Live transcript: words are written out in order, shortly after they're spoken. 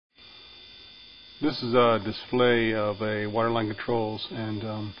This is a display of a Waterline controls,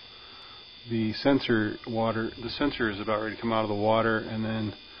 and the sensor is about ready to come out of the water, and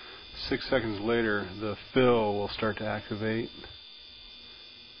then 6 seconds later the fill will start to activate,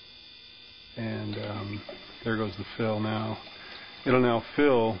 and there goes the fill now. It'll now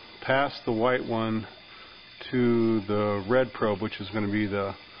fill past the white one to the red probe, which is going to be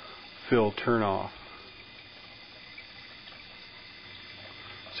the fill turn off.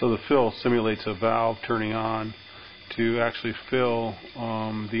 So the fill simulates a valve turning on to actually fill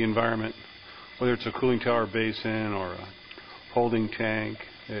the environment, whether it's a cooling tower basin or a holding tank.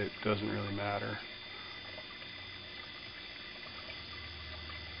 It doesn't really matter.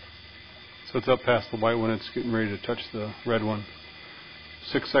 So it's up past the white one, it's getting ready to touch the red one.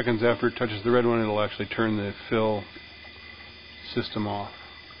 6 seconds after it touches the red one, it'll actually turn the fill system off.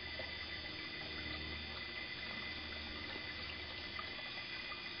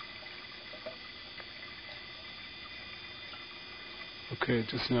 Okay, it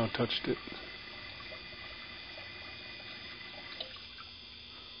just now touched it.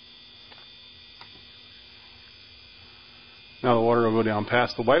 Now the water will go down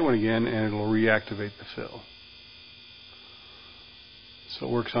past the white one again, and it will reactivate the fill. So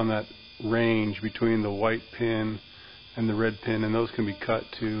it works on that range between the white pin and the red pin, and those can be cut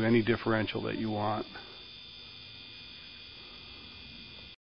to any differential that you want.